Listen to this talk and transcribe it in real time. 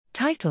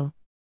Title: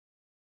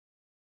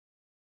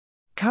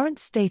 Current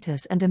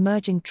Status and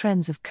Emerging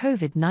Trends of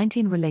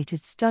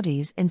COVID-19-related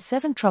Studies in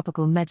 7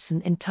 Tropical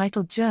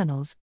Medicine-entitled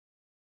Journals.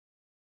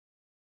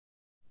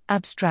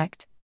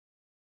 Abstract.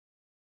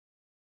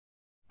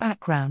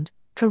 Background: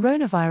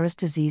 Coronavirus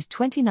disease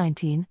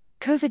 2019,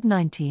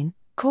 COVID-19,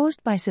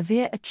 caused by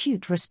severe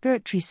acute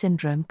respiratory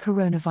syndrome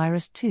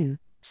coronavirus 2,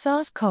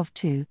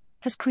 SARS-CoV-2,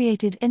 has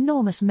created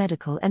enormous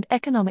medical and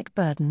economic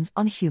burdens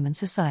on human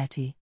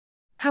society.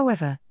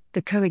 However,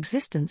 the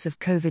coexistence of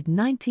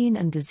COVID-19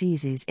 and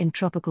diseases in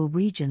tropical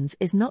regions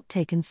is not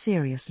taken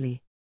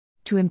seriously.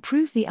 To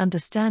improve the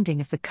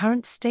understanding of the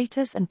current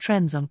status and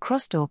trends on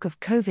crosstalk of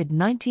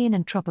COVID-19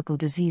 and tropical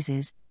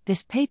diseases,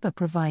 this paper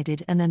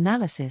provided an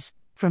analysis,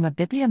 from a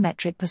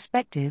bibliometric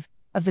perspective,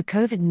 of the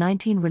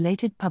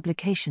COVID-19-related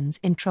publications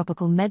in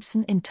tropical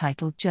medicine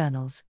entitled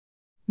journals.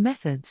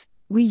 Methods: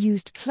 we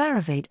used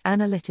Clarivate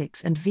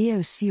Analytics and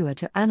VO-Sphere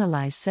to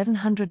analyze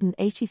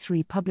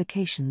 783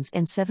 publications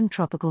in 7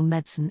 tropical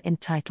medicine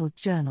entitled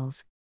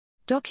journals.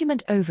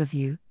 Document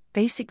overview,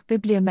 basic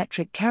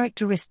bibliometric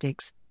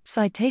characteristics,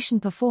 citation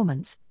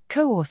performance,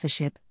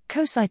 co-authorship,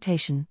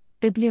 co-citation,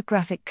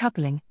 bibliographic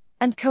coupling,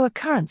 and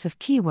co-occurrence of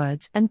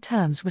keywords and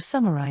terms were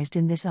summarized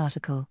in this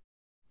article.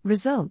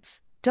 Results: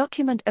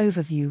 document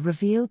overview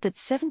revealed that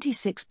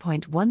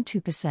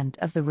 76.12%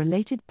 of the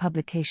related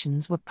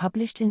publications were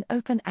published in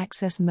open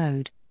access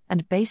mode,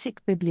 and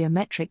basic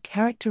bibliometric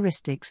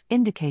characteristics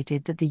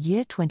indicated that the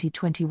year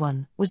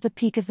 2021 was the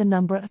peak of the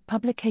number of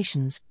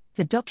publications.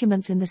 The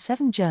documents in the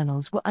 7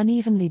 journals were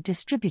unevenly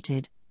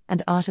distributed,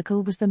 and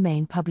article was the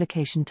main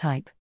publication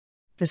type.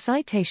 The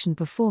citation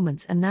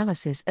performance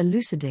analysis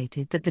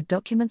elucidated that the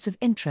documents of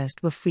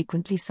interest were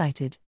frequently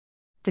cited.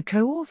 The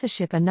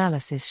co-authorship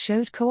analysis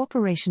showed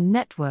cooperation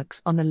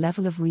networks on the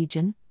level of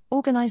region,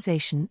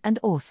 organization, and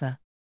author.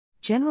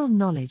 General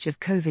knowledge of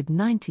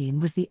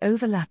COVID-19 was the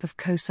overlap of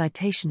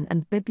co-citation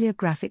and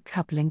bibliographic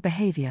coupling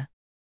behavior.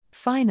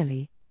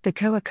 Finally, the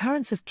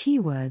co-occurrence of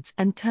keywords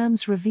and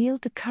terms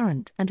revealed the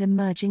current and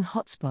emerging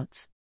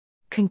hotspots.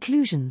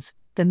 Conclusions: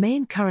 the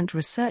main current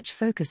research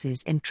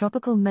focuses in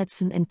tropical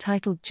medicine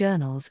entitled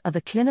journals are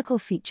the clinical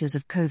features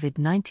of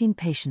COVID-19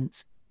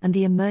 patients, and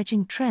the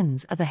emerging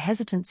trends are the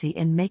hesitancy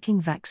in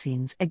making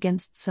vaccines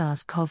against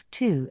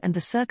SARS-CoV-2 and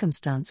the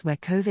circumstance where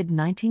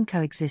COVID-19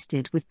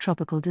 coexisted with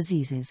tropical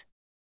diseases.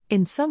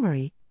 In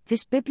summary,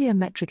 this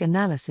bibliometric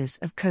analysis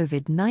of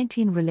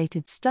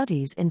COVID-19-related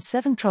studies in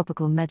 7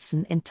 tropical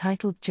medicine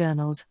entitled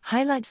journals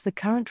highlights the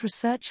current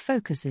research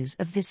focuses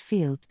of this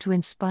field to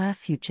inspire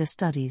future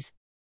studies.